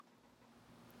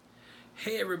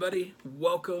Hey everybody,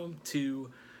 welcome to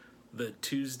the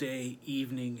Tuesday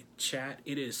evening chat.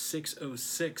 It is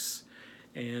 6:06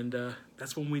 and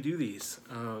that's when we do these.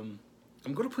 I'm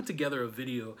going to put together a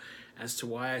video as to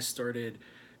why I started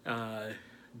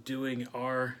doing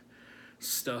our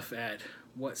stuff at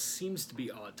what seems to be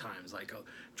odd times, like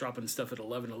dropping stuff at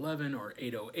 11:11 or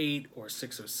 8:08 or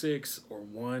 6:06 or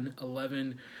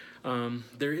 1:11.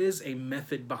 There is a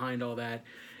method behind all that,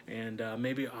 and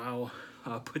maybe I'll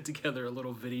put together a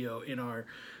little video in our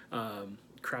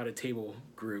crowded table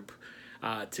group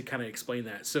to kind of explain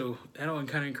that. So that'll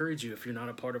kind of encourage you, if you're not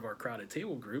a part of our crowded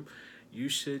table group, you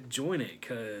should join it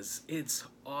because it's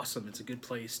awesome. It's a good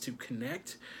place to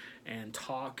connect and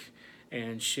talk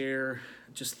and share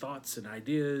just thoughts and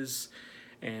ideas,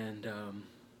 and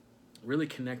really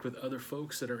connect with other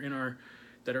folks that are in our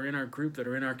group, that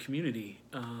are in our community.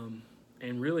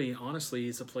 And really, honestly,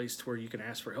 it's a place to where you can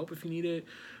ask for help if you need it,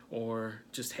 or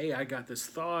just, hey, I got this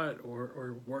thought,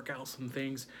 or work out some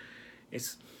things.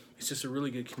 It's just a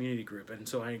really good community group, and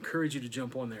so I encourage you to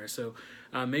jump on there. So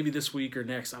maybe this week or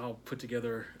next, I'll put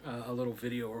together a little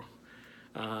video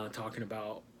talking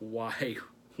about why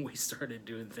we started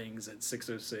doing things at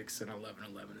 6:06 and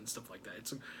 11:11 and stuff like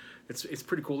that. It's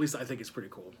pretty cool. At least I think it's pretty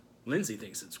cool. Lindsay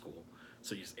thinks it's cool,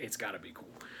 so it's got to be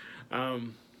cool.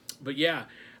 But yeah,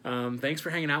 thanks for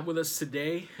hanging out with us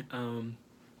today.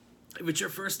 If it's your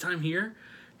first time here,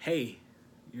 hey,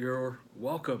 you're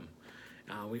welcome.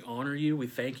 We honor you. We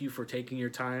thank you for taking your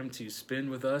time to spend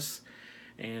with us.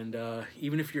 And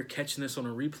even if you're catching this on a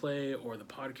replay or the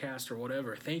podcast or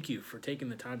whatever, thank you for taking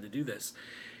the time to do this.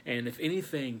 And if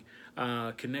anything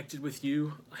connected with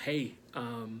you, hey,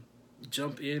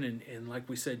 jump in and like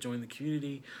we said, join the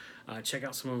community. Check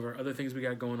out some of our other things we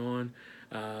got going on.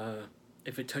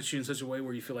 If it touched you in such a way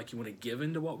where you feel like you want to give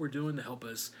into what we're doing to help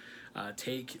us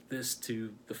take this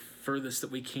to the furthest that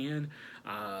we can,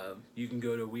 you can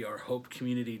go to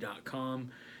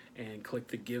wearehopecommunity.com and click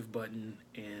the give button,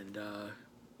 and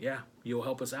yeah, you'll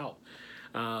help us out.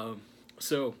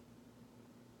 So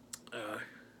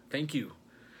thank you.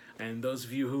 And those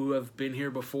of you who have been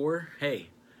here before, hey,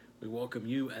 we welcome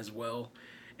you as well,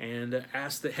 and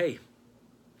ask that, hey,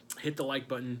 hit the like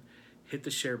button, hit the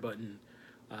share button,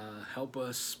 help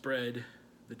us spread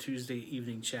the Tuesday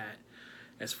evening chat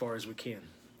as far as we can.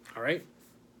 All right?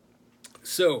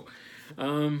 So,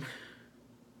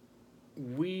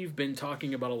 we've been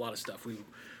talking about a lot of stuff.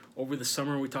 Over the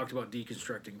summer, we talked about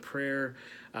deconstructing prayer.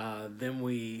 Then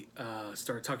we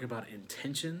started talking about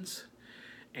intentions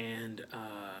and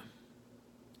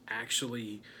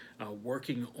actually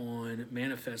working on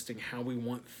manifesting how we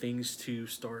want things to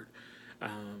start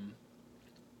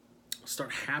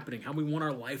happening, how we want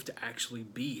our life to actually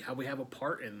be, how we have a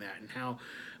part in that, and how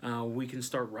we can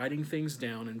start writing things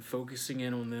down and focusing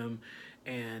in on them,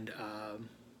 and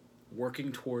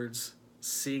working towards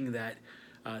seeing that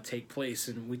take place.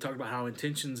 And we talked about how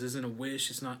intentions isn't a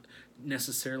wish. It's not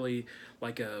necessarily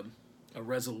like a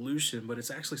resolution, but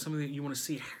it's actually something that you want to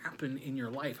see happen in your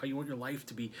life, how you want your life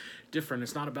to be different.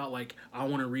 It's not about like, I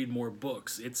want to read more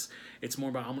books. It's more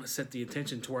about, I'm going to set the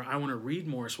intention to where I want to read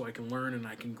more so I can learn and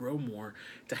I can grow more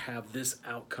to have this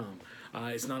outcome.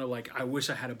 It's not like, I wish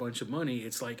I had a bunch of money.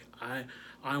 It's like, I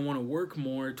want to work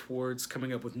more towards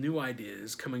coming up with new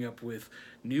ideas, coming up with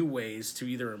new ways to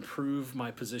either improve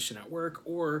my position at work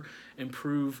or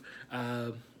improve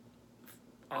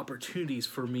opportunities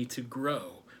for me to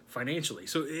grow financially.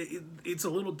 So it's a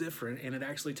little different, and it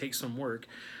actually takes some work.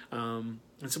 And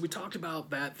so we talked about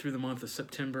that through the month of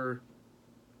September.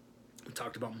 We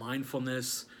talked about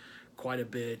mindfulness quite a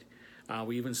bit.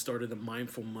 We even started the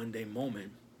Mindful Monday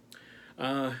moment.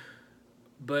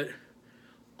 But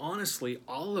honestly,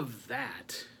 all of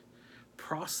that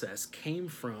process came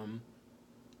from,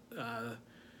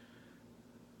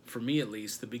 for me at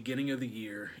least, the beginning of the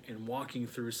year and walking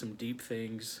through some deep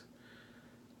things,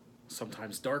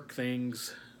 sometimes dark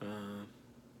things,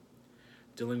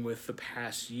 dealing with the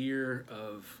past year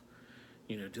of,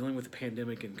 dealing with the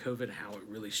pandemic and COVID, how it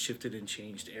really shifted and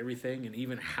changed everything, and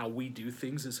even how we do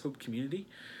things as Hope Community.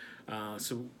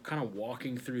 So kind of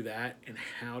walking through that and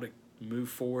how to move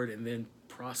forward, and then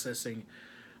processing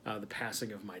the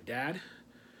passing of my dad,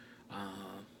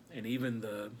 and even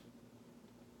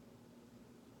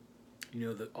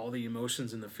all the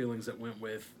emotions and the feelings that went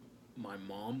with my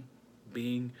mom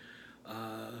being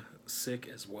sick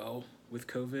as well with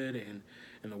COVID, and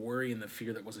the worry and the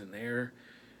fear that was in there.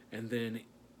 And then,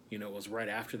 it was right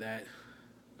after that,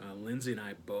 Lindsay and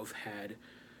I both had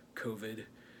COVID.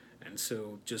 And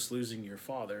so just losing your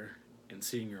father and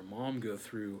seeing your mom go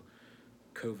through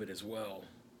COVID as well,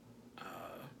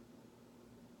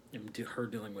 and her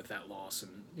dealing with that loss,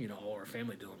 and all our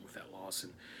family dealing with that loss,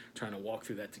 and trying to walk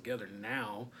through that together.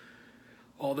 Now,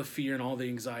 all the fear and all the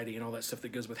anxiety and all that stuff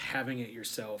that goes with having it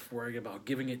yourself, worrying about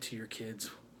giving it to your kids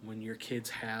when your kids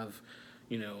have,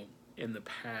 in the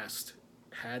past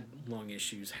had lung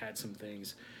issues, had some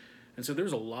things. And so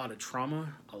there's a lot of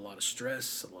trauma, a lot of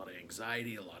stress, a lot of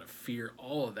anxiety, a lot of fear,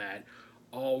 all of that,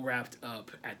 all wrapped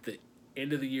up at the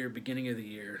end of the year, beginning of the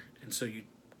year. And so you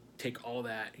take all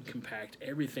that and compact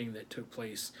everything that took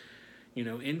place, in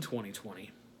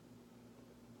 2020,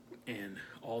 and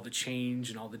all the change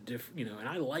and all the different, and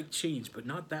I like change, but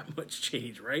not that much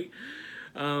change, right?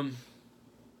 And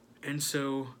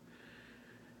so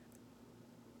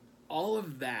all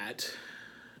of that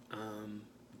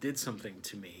did something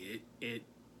to me. It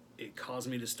caused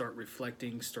me to start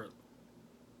reflecting, start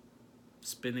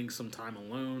spending some time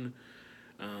alone,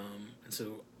 and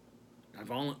so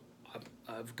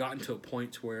I've gotten to a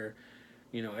point where,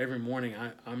 every morning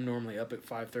I'm normally up at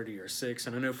 5:30 or 6,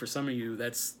 and I know for some of you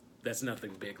that's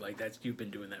nothing big, like that's, you've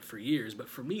been doing that for years, but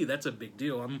for me that's a big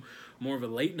deal. I'm more of a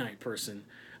late night person.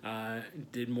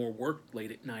 Did more work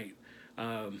late at night.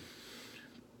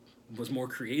 Was more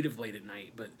creative late at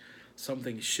night, but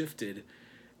something shifted,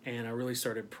 and I really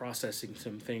started processing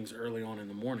some things early on in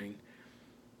the morning.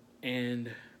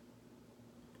 And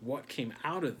what came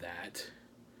out of that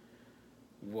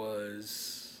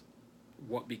was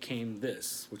what became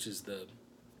this, which is the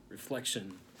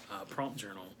reflection prompt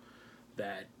journal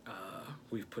that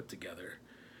we've put together.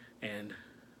 And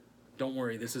don't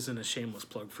worry, this isn't a shameless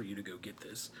plug for you to go get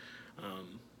this,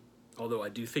 although I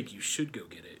do think you should go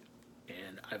get it.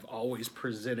 And I've always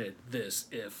presented this: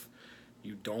 if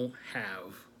you don't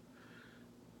have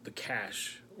the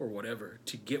cash or whatever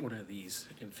to get one of these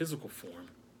in physical form,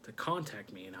 to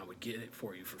contact me and I would get it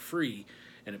for you for free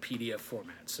in a PDF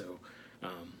format. So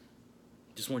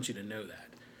just want you to know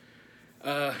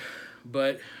that.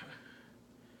 But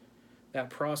that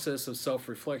process of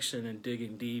self-reflection and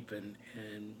digging deep and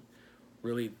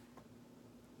really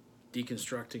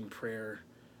deconstructing prayer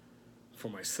for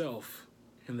myself,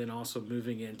 and then also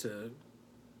moving into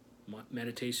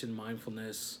meditation,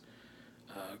 mindfulness,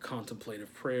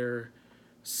 contemplative prayer,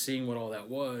 seeing what all that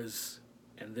was,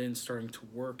 and then starting to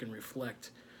work and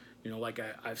reflect. Like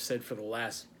I've said for the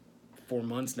last 4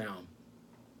 months now,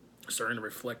 starting to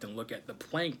reflect and look at the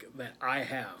plank that I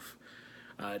have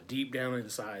deep down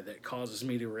inside that causes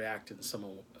me to react in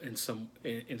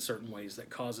certain ways, that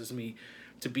causes me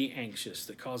to be anxious,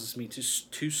 that causes me to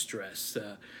stress,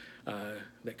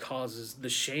 that causes the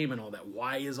shame and all that.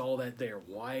 Why is all that there?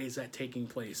 Why is that taking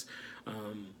place?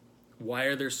 Why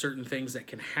are there certain things that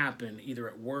can happen either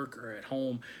at work or at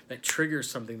home that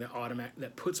triggers something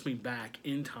that puts me back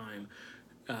in time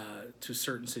to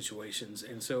certain situations?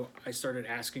 And so I started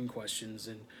asking questions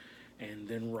and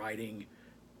then writing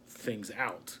things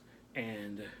out.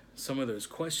 And some of those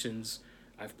questions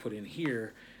I've put in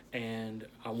here, and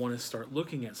I want to start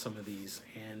looking at some of these,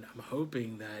 and I'm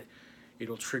hoping that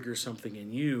it'll trigger something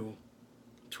in you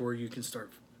to where you can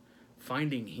start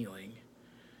finding healing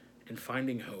and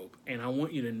finding hope. And I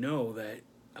want you to know that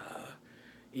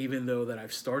even though that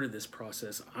I've started this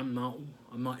process, I'm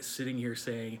not sitting here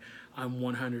saying I'm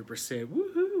 100%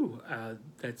 woohoo.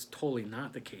 That's totally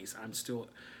not the case. I'm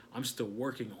still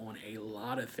working on a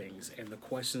lot of things, and the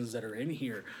questions that are in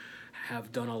here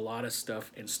have done a lot of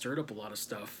stuff and stirred up a lot of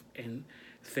stuff and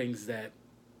things that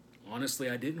honestly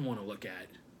I didn't want to look at,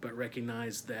 but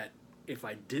recognized that if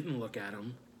I didn't look at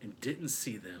them and didn't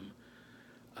see them,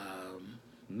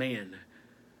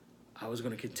 I was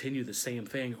going to continue the same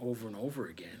thing over and over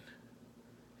again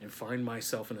and find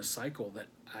myself in a cycle that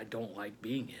I don't like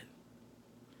being in.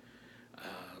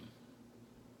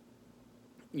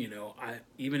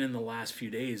 Even in the last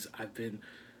few days, I've been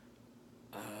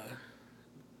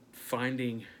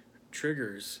finding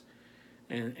triggers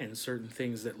and certain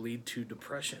things that lead to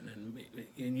depression.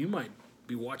 And you might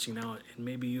be watching now, and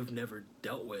maybe you've never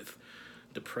dealt with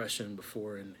depression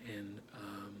before, and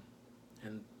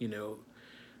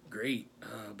great.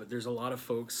 But there's a lot of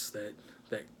folks that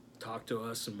talk to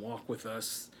us and walk with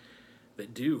us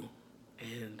that do,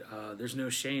 and there's no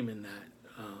shame in that.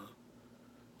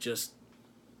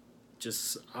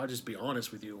 I'll just be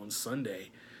honest with you. On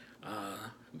Sunday, I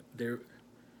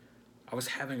was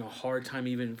having a hard time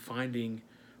even finding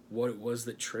what it was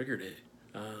that triggered it.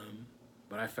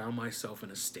 But I found myself in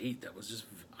a state that was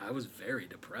I was very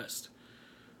depressed.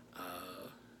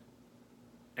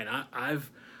 And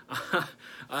I've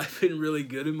been really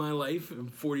good in my life. I'm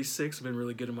 46. I've been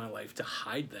really good in my life to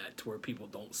hide that, to where people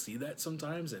don't see that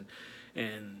sometimes. And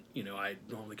I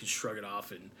normally can shrug it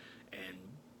off and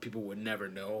people would never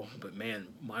know, but man,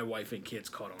 my wife and kids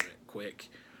caught on it quick,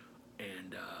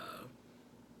 and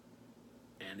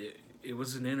it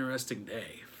was an interesting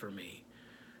day for me.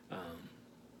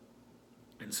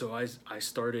 And so I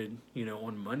started,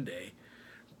 on Monday,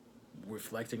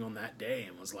 reflecting on that day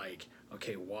and was like,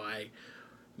 okay, why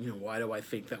do I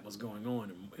think that was going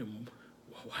on, and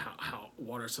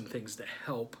what are some things to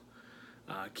help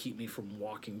keep me from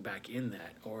walking back in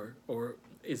that, or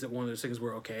is it one of those things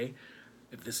where, okay,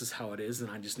 if this is how it is, then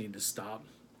I just need to stop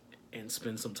and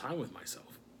spend some time with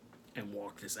myself and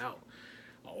walk this out,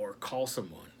 or call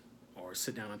someone, or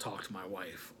sit down and talk to my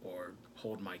wife, or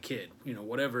hold my kid,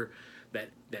 whatever that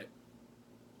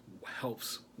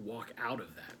helps walk out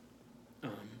of that.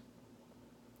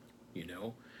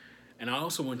 And I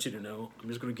also want you to know,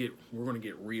 we're going to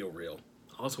get real.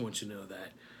 I also want you to know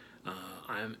that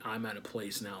I'm at a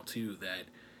place now too, that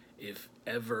if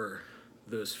ever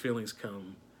those feelings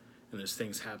come and those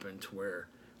things happen to where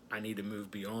I need to move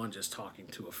beyond just talking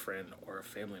to a friend or a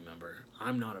family member,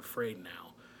 I'm not afraid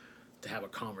now to have a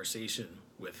conversation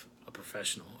with a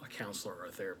professional, a counselor, or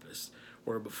a therapist.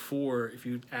 Where before, if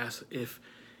you ask if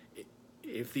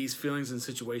these feelings and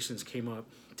situations came up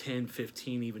 10,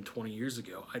 15, even 20 years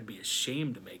ago, I'd be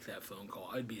ashamed to make that phone call.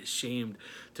 I'd be ashamed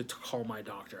to call my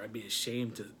doctor. I'd be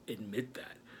ashamed to admit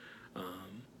that.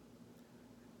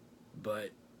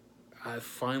 But I've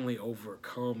finally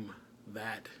overcome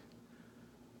that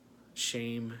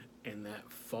shame and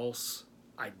that false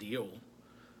ideal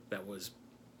that was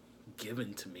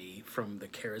given to me from the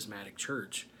charismatic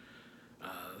church,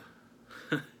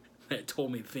 that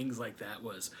told me things like that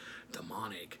was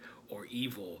demonic or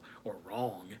evil or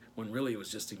wrong, when really it was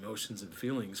just emotions and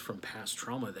feelings from past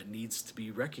trauma that needs to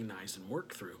be recognized and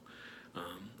worked through.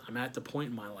 I'm at the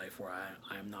point in my life where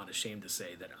I am not ashamed to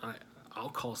say that I'll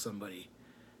call somebody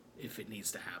if it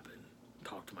needs to happen,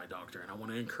 talk to my doctor, and I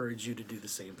want to encourage you to do the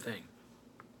same thing.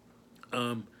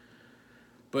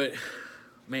 But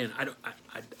man,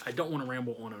 I don't want to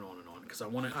ramble on and on and on, because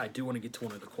I do want to get to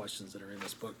one of the questions that are in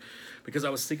this book, because I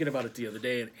was thinking about it the other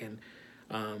day,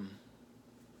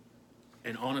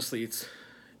 and honestly, it's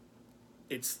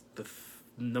the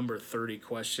number 30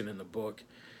 question in the book,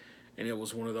 and it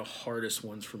was one of the hardest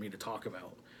ones for me to talk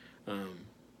about.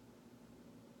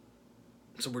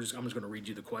 So I'm just going to read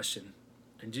you the question,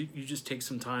 and you just take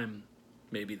some time,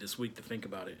 maybe this week, to think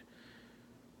about it.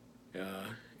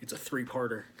 It's a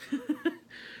 3-parter,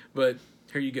 but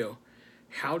here you go.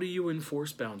 How do you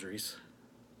enforce boundaries?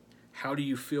 How do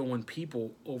you feel when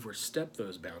people overstep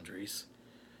those boundaries?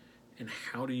 And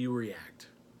how do you react?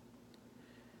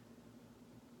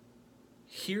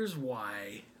 Here's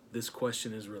why this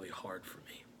question is really hard for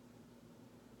me.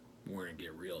 We're going to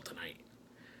get real tonight.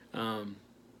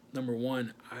 Number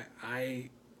one, I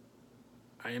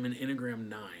am an Enneagram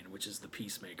 9, which is the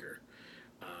peacemaker.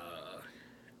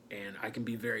 And I can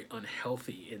be very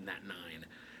unhealthy in that 9,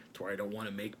 to where I don't want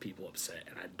to make people upset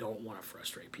and I don't want to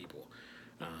frustrate people.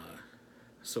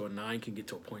 So a 9 can get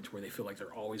to a point where they feel like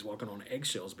they're always walking on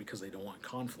eggshells because they don't want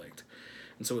conflict.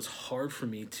 And so it's hard for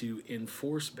me to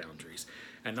enforce boundaries.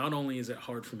 And not only is it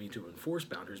hard for me to enforce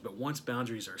boundaries, but once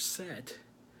boundaries are set,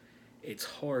 it's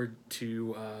hard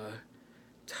to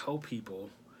tell people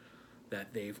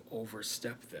that they've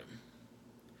overstepped them.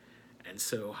 And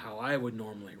so how I would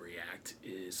normally react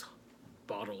is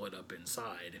bottle it up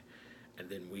inside, and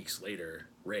then weeks later,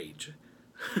 rage.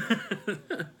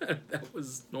 That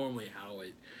was normally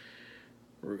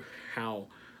how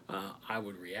I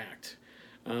would react.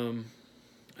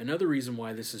 Another reason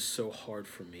why this is so hard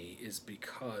for me is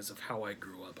because of how I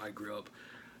grew up. I grew up,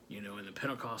 in the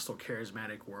Pentecostal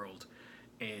charismatic world,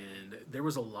 and there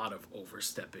was a lot of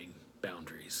overstepping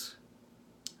boundaries.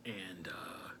 And,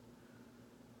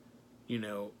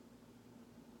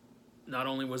 not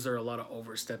only was there a lot of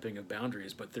overstepping of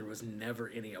boundaries, but there was never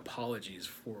any apologies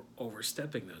for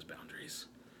overstepping those boundaries.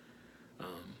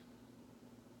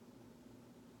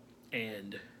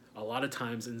 And a lot of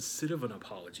times, instead of an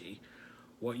apology,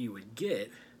 what you would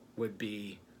get would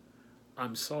be,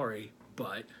 I'm sorry,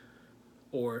 but,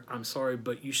 or I'm sorry,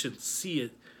 but you should see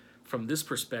it from this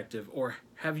perspective, or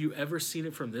have you ever seen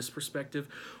it from this perspective?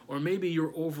 Or maybe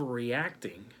you're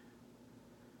overreacting,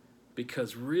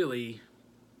 because really,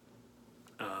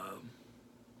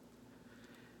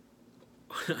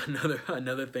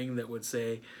 another thing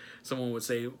that someone would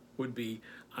say would be,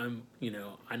 I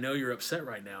know you're upset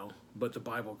right now, but the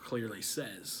Bible clearly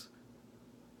says.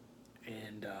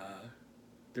 And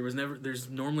there's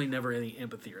normally never any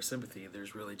empathy or sympathy.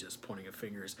 There's really just pointing of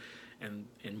fingers and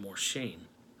more shame.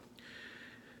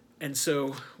 And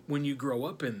so when you grow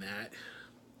up in that,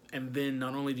 and then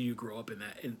not only do you grow up in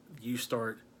that, and you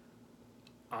start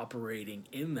operating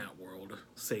in that world,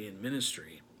 say in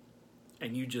ministry,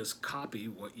 and you just copy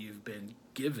what you've been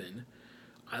given.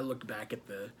 I look back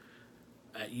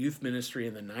at youth ministry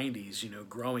in the 90s,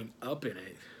 growing up in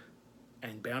it,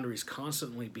 and boundaries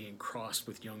constantly being crossed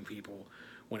with young people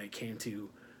when it came to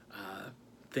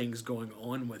things going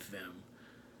on with them.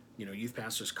 Youth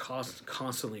pastors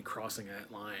constantly crossing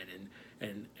that line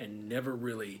and never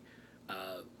really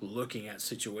looking at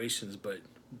situations, but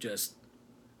just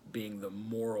being the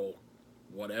moral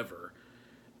whatever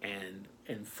and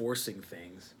enforcing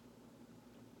things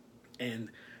and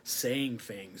saying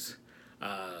things,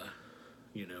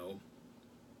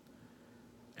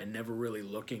 and never really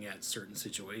looking at certain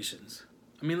situations.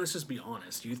 I mean, let's just be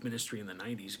honest. Youth ministry in the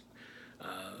 90s,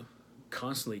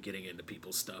 constantly getting into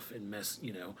people's stuff and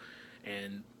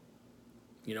and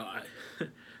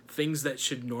things that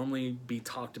should normally be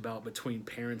talked about between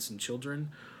parents and children,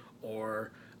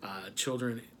 or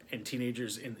children and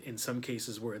teenagers in some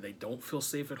cases where they don't feel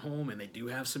safe at home and they do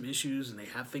have some issues and they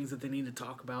have things that they need to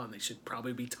talk about, and they should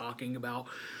probably be talking about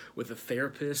with a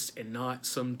therapist and not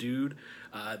some dude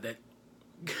that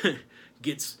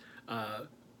gets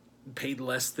paid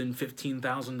less than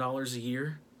 $15,000 a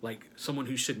year, like someone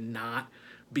who should not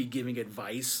be giving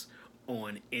advice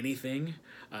on anything,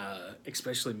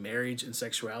 especially marriage and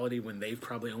sexuality, when they've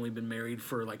probably only been married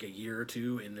for like a year or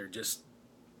two and they're just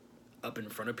up in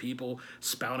front of people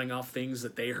spouting off things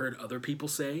that they heard other people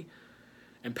say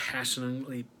and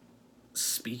passionately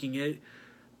speaking it,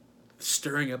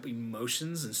 stirring up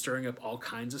emotions and stirring up all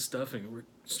kinds of stuff and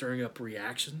stirring up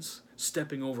reactions,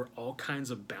 stepping over all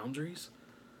kinds of boundaries,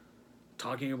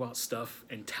 talking about stuff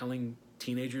and telling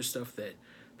teenagers stuff that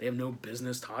they have no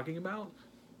business talking about.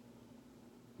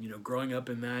 Growing up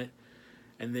in that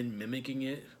and then mimicking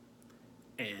it,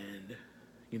 and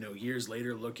years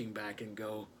later looking back and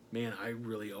go, man, I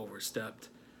really overstepped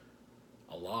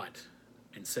a lot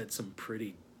and said some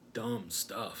pretty dumb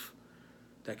stuff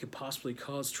that could possibly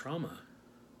cause trauma,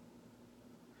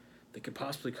 that could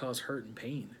possibly cause hurt and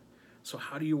pain. So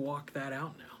how do you walk that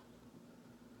out now?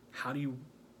 How do you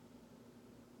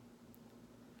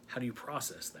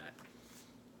process that?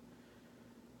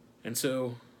 And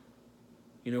so,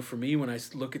 for me, when I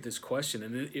look at this question,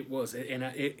 and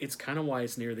it's kind of why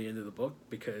it's near the end of the book,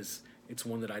 because it's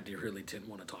one that I really didn't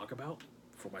want to talk about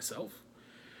for myself.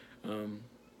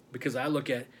 Because I look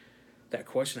at that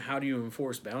question, how do you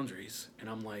enforce boundaries? And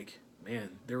I'm like,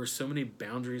 man, there were so many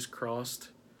boundaries crossed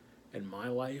in my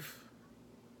life,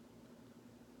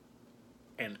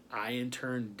 and I in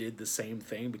turn did the same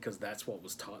thing because that's what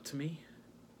was taught to me.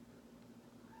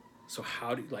 So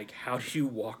how do you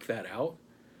walk that out?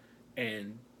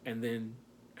 And then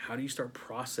how do you start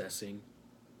processing,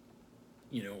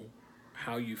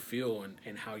 how you feel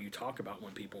and how you talk about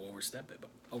when people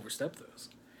overstep those?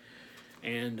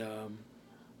 And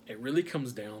it really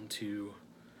comes down to,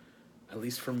 at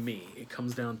least for me, it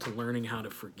comes down to learning how to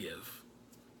forgive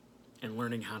and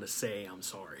learning how to say I'm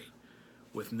sorry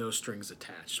with no strings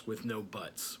attached, with no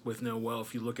buts, with no, well,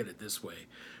 if you look at it this way,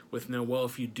 with no, well,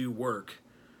 if you do work,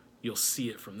 you'll see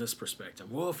it from this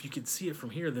perspective. Well, if you could see it from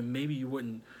here, then maybe you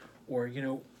wouldn't, or,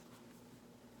 no.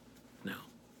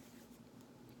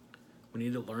 We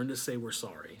need to learn to say we're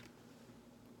sorry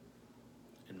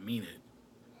and mean it,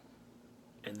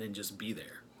 and then just be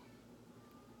there.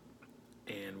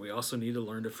 And we also need to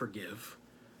learn to forgive,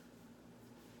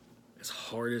 as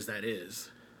hard as that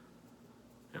is,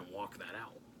 and walk that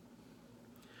out.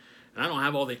 And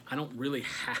I don't really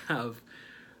have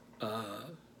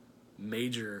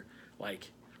major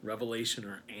revelation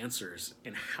or answers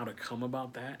in how to come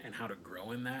about that and how to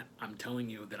grow in that. I'm telling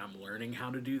you that I'm learning how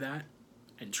to do that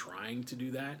and trying to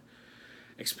do that,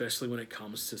 especially when it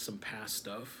comes to some past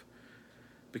stuff.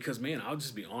 Because, man, I'll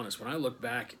just be honest, when I look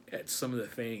back at some of the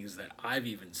things that I've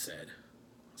even said,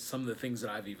 some of the things that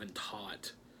I've even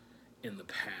taught in the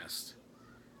past,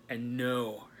 and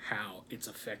know how it's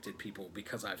affected people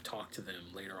because I've talked to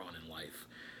them later on in life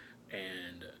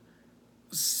and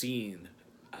seen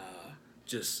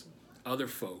just other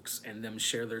folks and them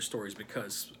share their stories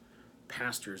because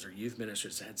pastors or youth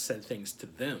ministers had said things to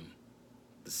them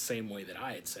the same way that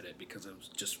I had said it, because it was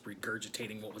just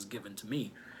regurgitating what was given to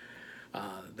me.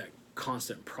 That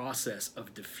constant process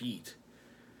of defeat,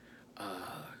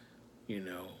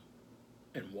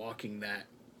 and walking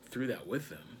through that with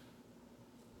them.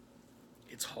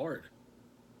 It's hard.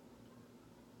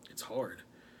 It's hard.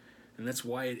 And that's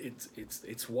why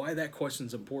it's why that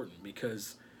question's important,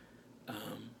 because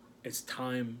it's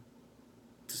time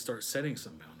to start setting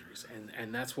some boundaries.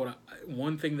 And that's what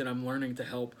one thing that I'm learning to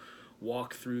help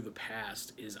walk through the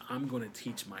past is I'm going to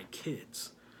teach my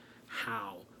kids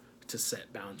how to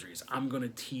set boundaries. I'm going to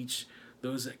teach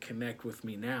those that connect with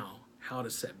me now how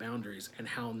to set boundaries and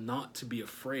how not to be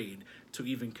afraid to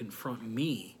even confront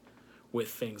me with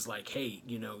things like, hey,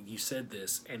 you know, you said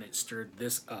this and it stirred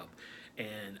this up,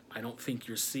 and I don't think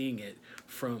you're seeing it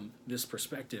from this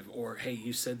perspective, or hey,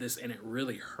 you said this and it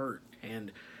really hurt,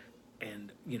 and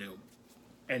you know,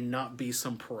 and not be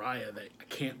some pariah that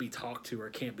can't be talked to or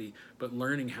can't be, but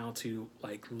learning how to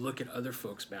like look at other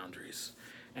folks' boundaries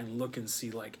and look and see,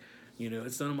 like, you know,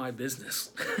 it's none of my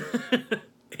business.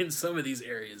 In some of these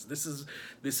areas, this is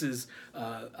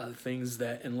things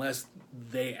that unless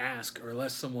they ask, or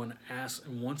unless someone asks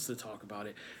and wants to talk about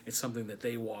it, it's something that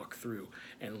they walk through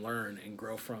and learn and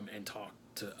grow from and talk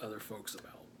to other folks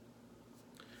about.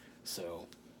 So,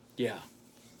 yeah,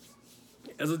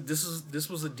 this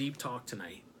was a deep talk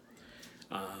tonight,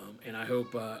 and I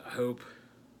hope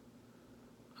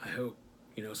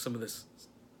you know, some of this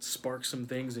sparks some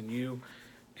things in you,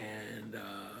 and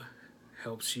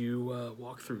helps you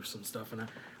walk through some stuff. And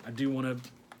I do want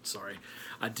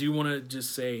to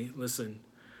just say, listen,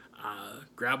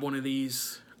 grab one of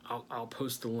these. I'll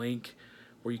post a link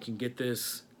where you can get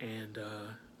this, and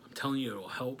I'm telling you, it'll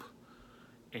help.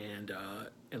 And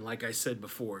like I said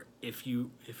before, if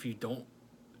you're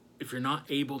not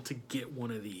able to get one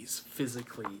of these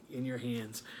physically in your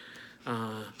hands,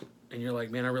 and you're like,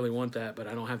 man, I really want that, but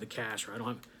I don't have the cash, or I don't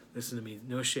have, listen to me,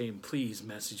 no shame, please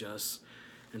message us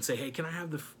and say, hey, can I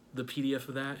have the PDF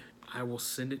of that? I will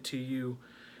send it to you.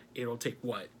 It'll take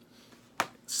what?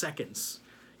 Seconds.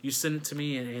 You send it to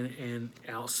me, and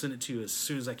I'll send it to you as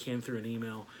soon as I can through an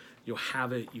email. You'll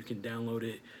have it. You can download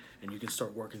it, and you can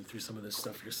start working through some of this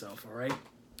stuff yourself, all right?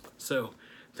 So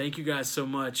thank you guys so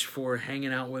much for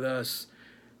hanging out with us.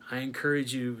 I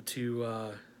encourage you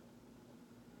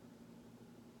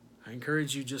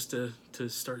just to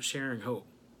start sharing hope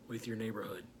with your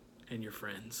neighborhood and your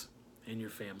friends and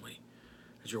your family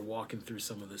as you're walking through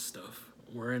some of this stuff.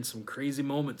 We're in some crazy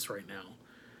moments right now,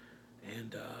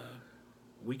 and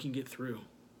we can get through.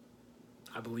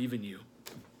 I believe in you.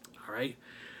 All right?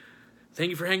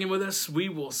 Thank you for hanging with us. We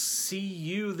will see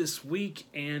you this week,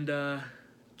 and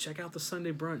check out the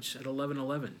Sunday brunch at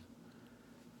 11:11.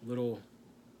 Little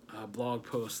blog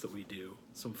post that we do.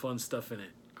 Some fun stuff in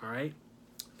it. All right?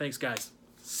 Thanks, guys.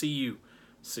 See you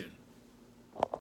soon.